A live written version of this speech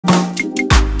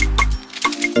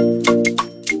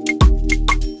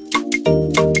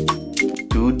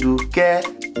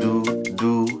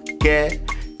care.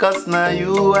 Cause now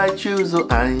you I choose, oh,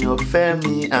 and your fair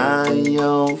me, and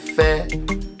your fair. Do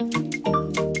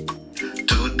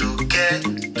care.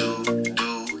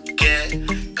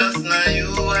 Cause now you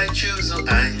I choose, oh,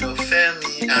 and your fair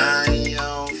me, and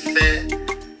your fair.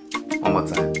 One more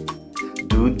time.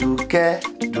 Do care.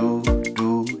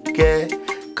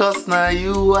 Cause now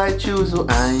you I choose, oh,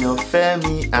 and your fair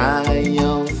me, and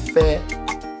your fair.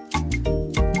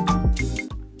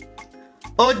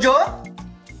 Ojo?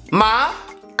 Ma?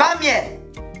 Come here.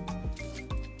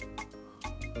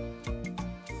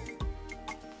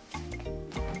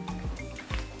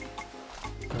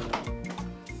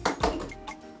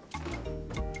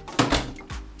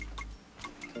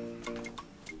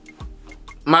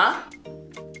 Ma?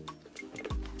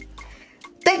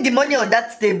 Take the money on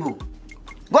that table.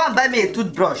 Go and buy me a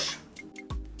toothbrush.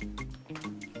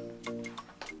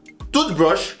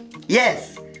 Toothbrush?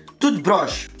 Yes,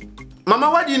 toothbrush.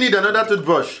 Mama, why do you need another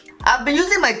toothbrush? I've been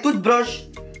using my toothbrush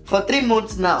for 3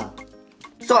 months now,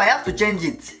 so I have to change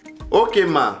it. Okay,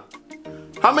 ma.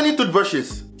 How many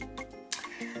toothbrushes?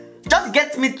 Just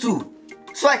get me 2,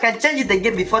 so I can change it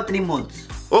again before 3 months.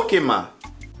 Okay, ma.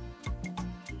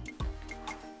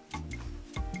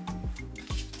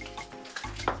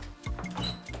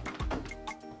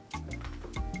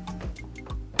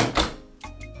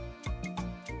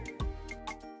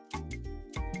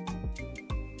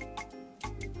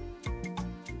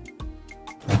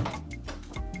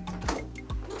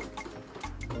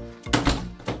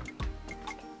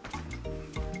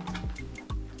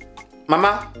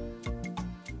 Mama?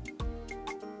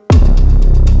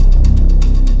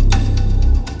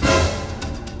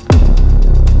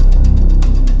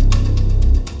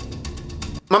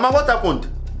 Mama, what happened?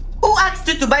 Who asked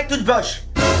you to buy toothbrush?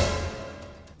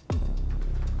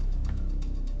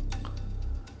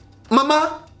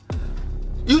 Mama,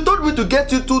 you told me to get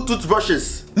you 2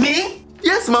 toothbrushes. Me?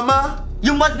 Yes, Mama.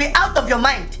 You must be out of your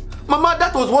mind. Mama,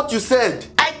 that was what you said.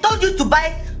 I told you to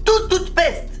buy 2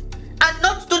 toothpaste and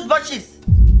not toothbrushes.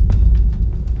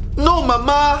 No,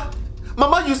 Mama.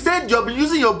 Mama, you said you have been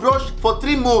using your brush for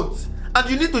 3 months and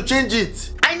you need to change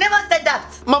it. I never said that.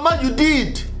 Mama, you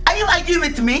did. Are you arguing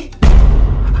with me?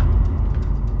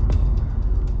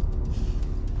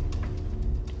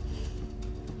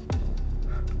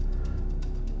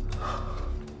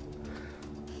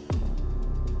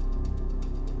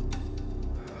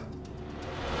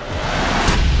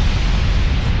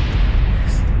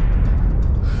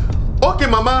 Okay,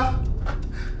 Mama.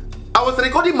 I was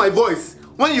recording my voice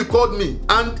when you called me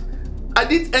and I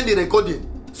didn't end the recording.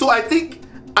 So I think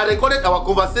I recorded our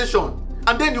conversation.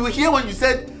 And then you will hear when you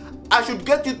said I should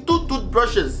get you 2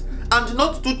 toothbrushes and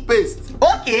not toothpaste.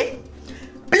 Okay.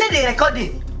 Play the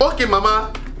recording. Okay,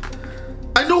 Mama.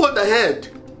 I know what I heard.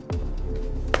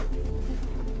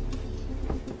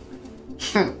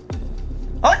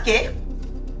 Okay.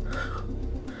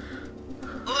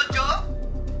 Ojo?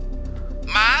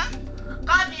 Ma?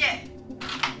 Come here.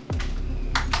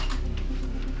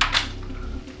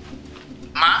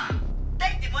 Ma?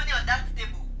 Take the money on that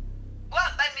table. Go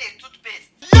and buy me a toothpaste.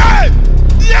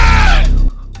 Yeah!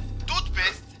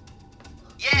 Toothpaste?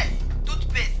 Yes,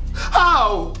 toothpaste.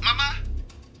 How? Mama,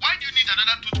 why do you need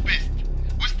another toothpaste?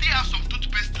 We still have some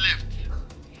toothpaste left.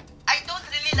 I don't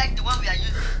really like the one we are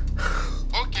using.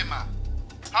 Okay, ma.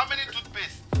 How many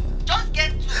toothpaste? Just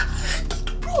get 2,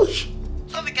 Toothbrush.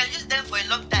 so we can use them for a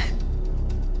long time.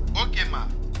 Okay, ma.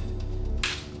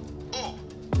 Oh,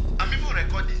 I'm even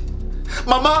recording.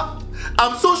 Mama,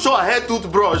 I'm so sure I heard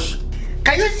toothbrush.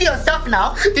 Can you see yourself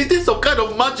now? Is this some kind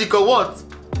of magic or what?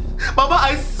 Mama,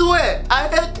 I swear I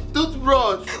heard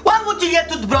toothbrush. Why would you hear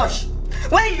toothbrush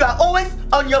when you are always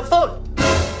on your phone?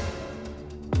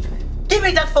 Give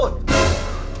me that phone.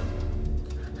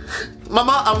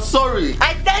 Mama, I'm sorry.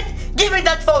 I said, give me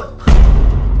that phone.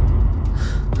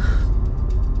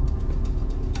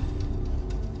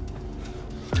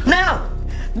 Now,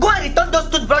 go and return those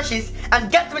toothbrushes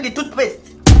and get me the toothpaste.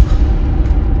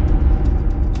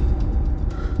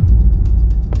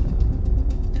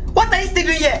 What are you still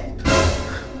doing here?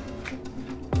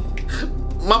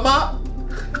 Mama,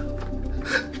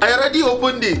 I already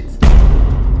opened it.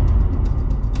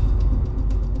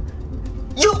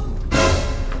 You!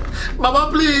 Mama,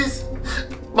 please.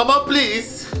 Mama,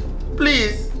 please.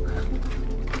 Please.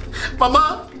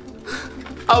 Mama,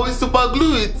 I will super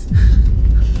glue it.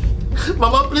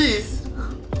 Mama, please.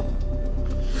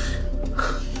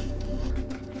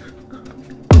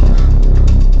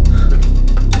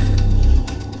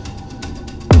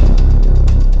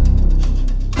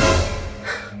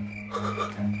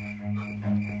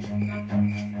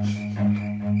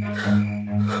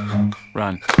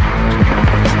 Run.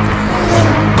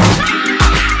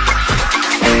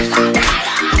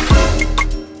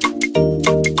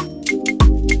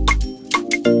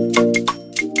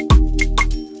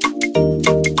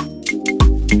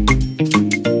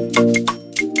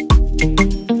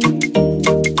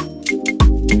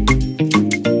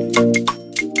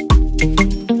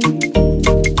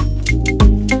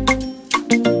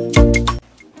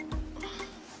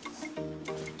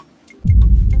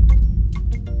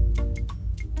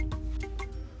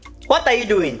 are you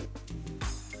doing?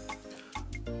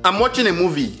 I'm watching a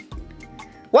movie.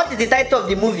 What is the title of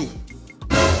the movie?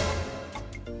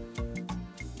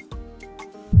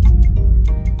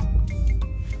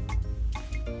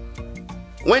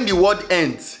 When the World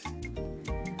Ends.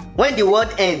 When the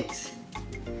World Ends.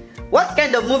 What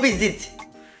kind of movie is it?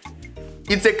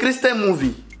 It's a Christian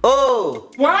movie. Oh.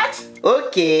 What?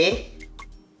 Okay.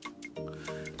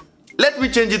 Let me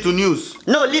change it to news.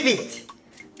 No, leave it.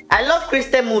 I love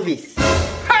Christian movies.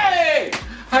 Hey!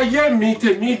 Ayé mi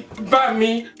tèmi bá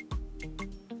mi.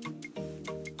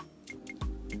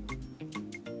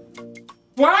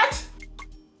 What?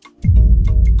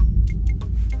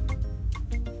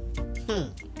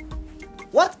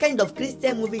 What kind of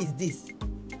Christian movie is this?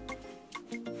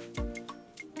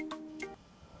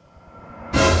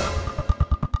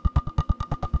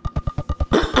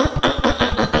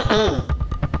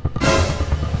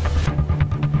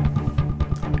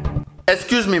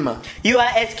 Excuse me, ma. You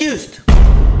are excused.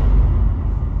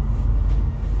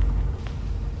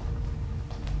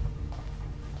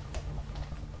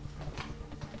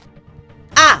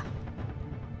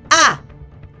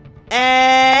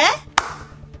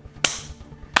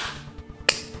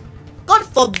 God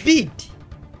forbid.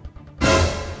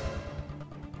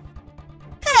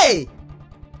 Hey.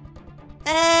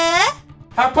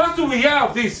 Apostle will hear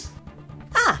of this.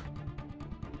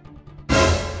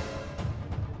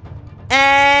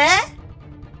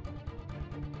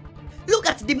 Look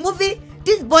at the movie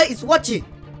this boy is watching.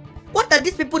 What are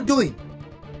these people doing?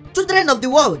 Children of the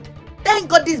world. Thank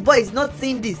God this boy is not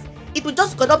seeing this. It will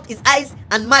just corrupt his eyes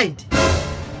and mind.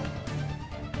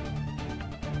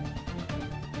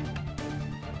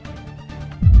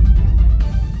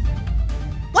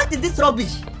 What is this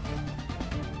rubbish?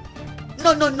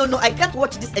 No, I can't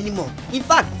watch this anymore. In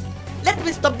fact, let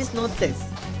me stop this nonsense.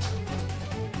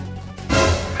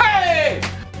 Hey!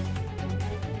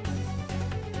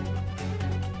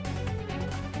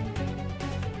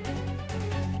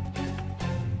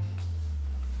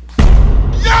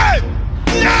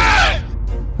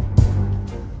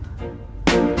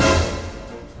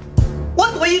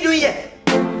 What were you doing here?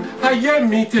 Ayé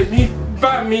mi tèmi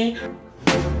bá mi.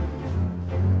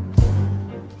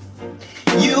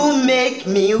 You make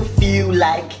me feel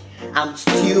like I'm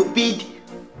stupid.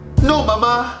 No,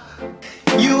 mama.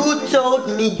 You told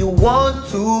me you want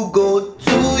to go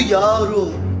to your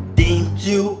room, didn't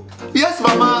you? Yes,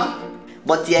 mama.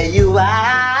 But here you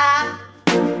are,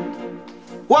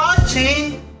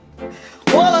 watching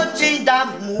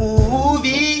that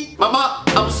movie. Mama,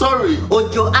 I'm sorry.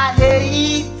 Ojo, I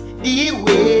hate the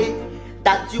way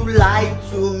that you lied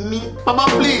to me. Mama,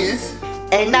 please.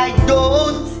 And I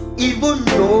don't even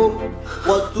know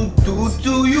what to do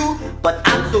to you, but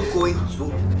I'm so going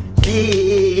to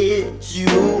beat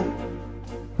you.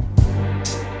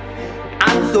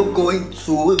 I'm so going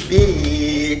to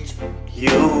beat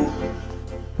you.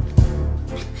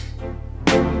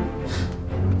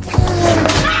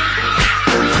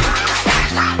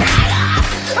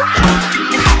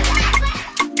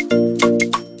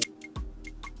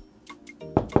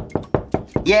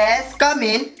 Yes, come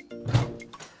in.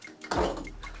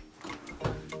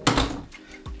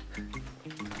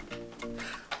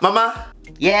 Mama.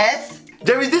 Yes?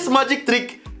 There is this magic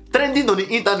trick trending on the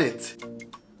internet.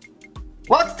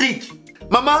 What trick?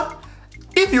 Mama,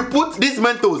 if you put these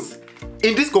Mentos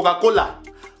in this Coca-Cola,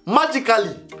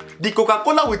 magically, the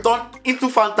Coca-Cola will turn into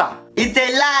Fanta. It's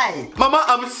a lie. Mama,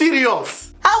 I'm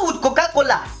serious. How would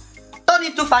Coca-Cola turn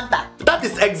into Fanta? That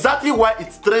is exactly why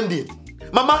it's trending.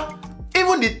 Mama,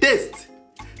 even the taste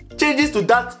changes to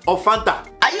that of Fanta.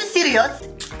 Are you serious?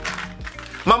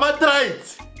 Mama, try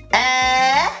it.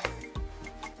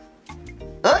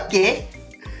 Okay.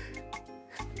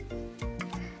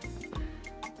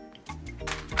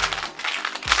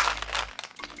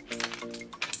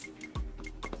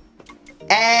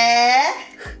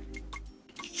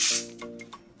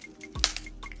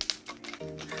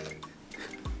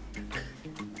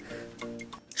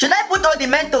 Should I put all the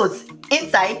Mentos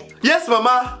inside? Yes,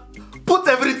 Mama. Put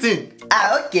everything.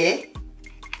 Okay.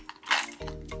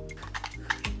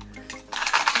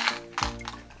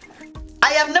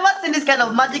 I have never seen this kind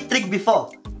of magic trick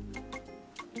before.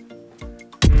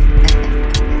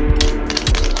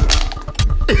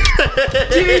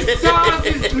 Jesus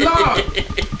is Lord.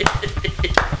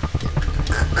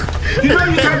 You know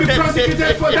you can be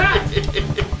prosecuted for that.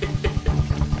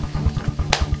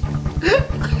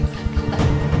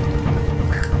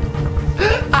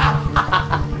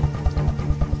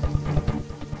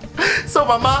 So,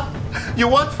 Mama, you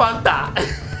want Fanta?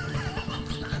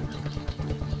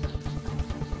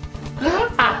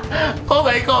 Oh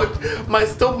my God, my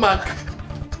stomach.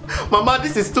 Mama,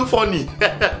 this is too funny.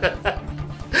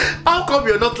 How come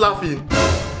you're not laughing?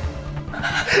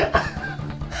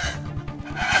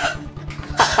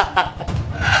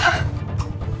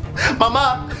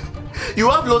 Mama, you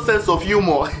have no sense of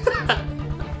humor.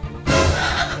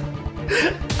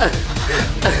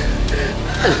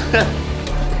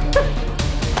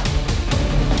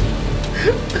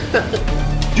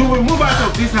 You will move out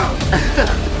of this house.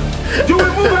 You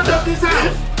will move out of this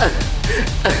house.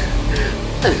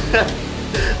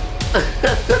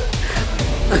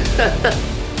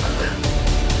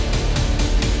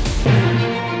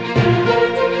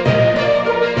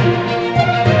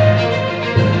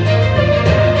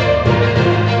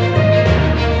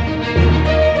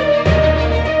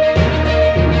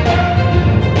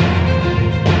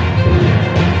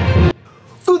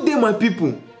 Good day, my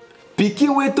people.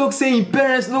 Pikin wey talk say im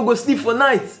parents no go sleep for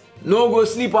night, no go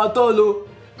sleep at all o.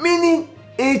 Meaning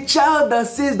a child that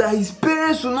says that his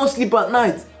parents will not sleep at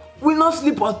night will not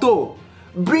sleep at all.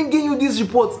 Bringing you this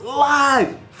report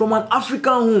live from an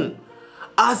African home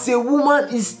as a woman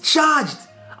is charged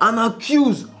and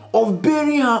accused of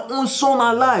burying her own son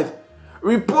alive.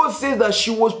 Report says that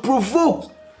she was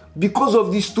provoked because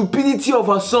of the stupidity of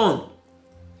her son.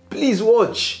 Please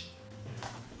watch.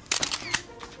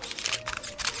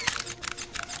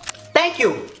 Thank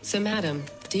you. So, madam,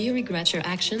 do you regret your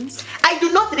actions? I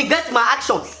do not regret my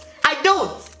actions. I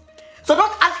don't. So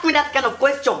don't ask me that kind of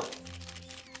question.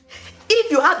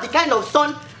 If you have the kind of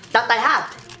son that I had,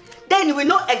 then you will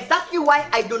know exactly why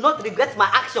I do not regret my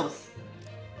actions.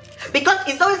 Because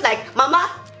it's always like, Mama,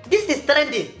 this is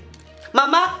trending.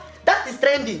 Mama, that is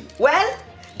trending. Well,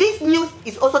 this news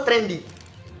is also trending.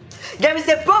 There is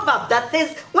a proverb that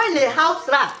says, when a house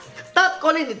rat starts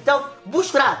calling itself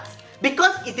bush rat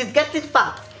because it is getting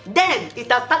fat, then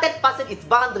it has started passing its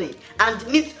boundary and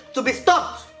needs to be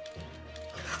stopped.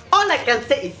 All I can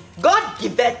say is, God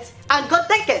giveth and God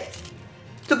taketh.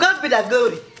 To God be the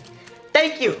glory.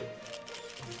 Thank you.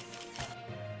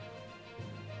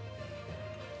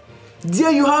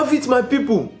 There you have it, my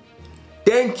people.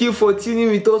 Thank you for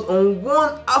tuning with us on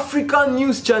One African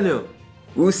News Channel.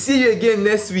 We'll see you again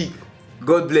next week.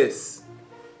 God bless.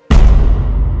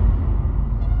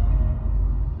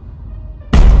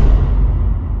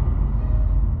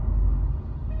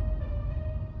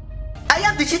 I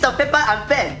have the sheet of paper and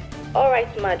pen.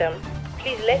 Alright, madam.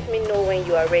 Please let me know when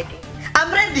you are ready.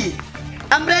 I'm ready.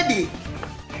 I'm ready.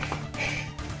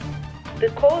 The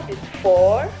code is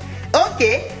 4.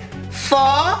 Okay. 4,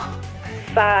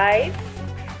 5.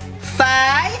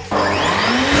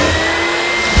 5.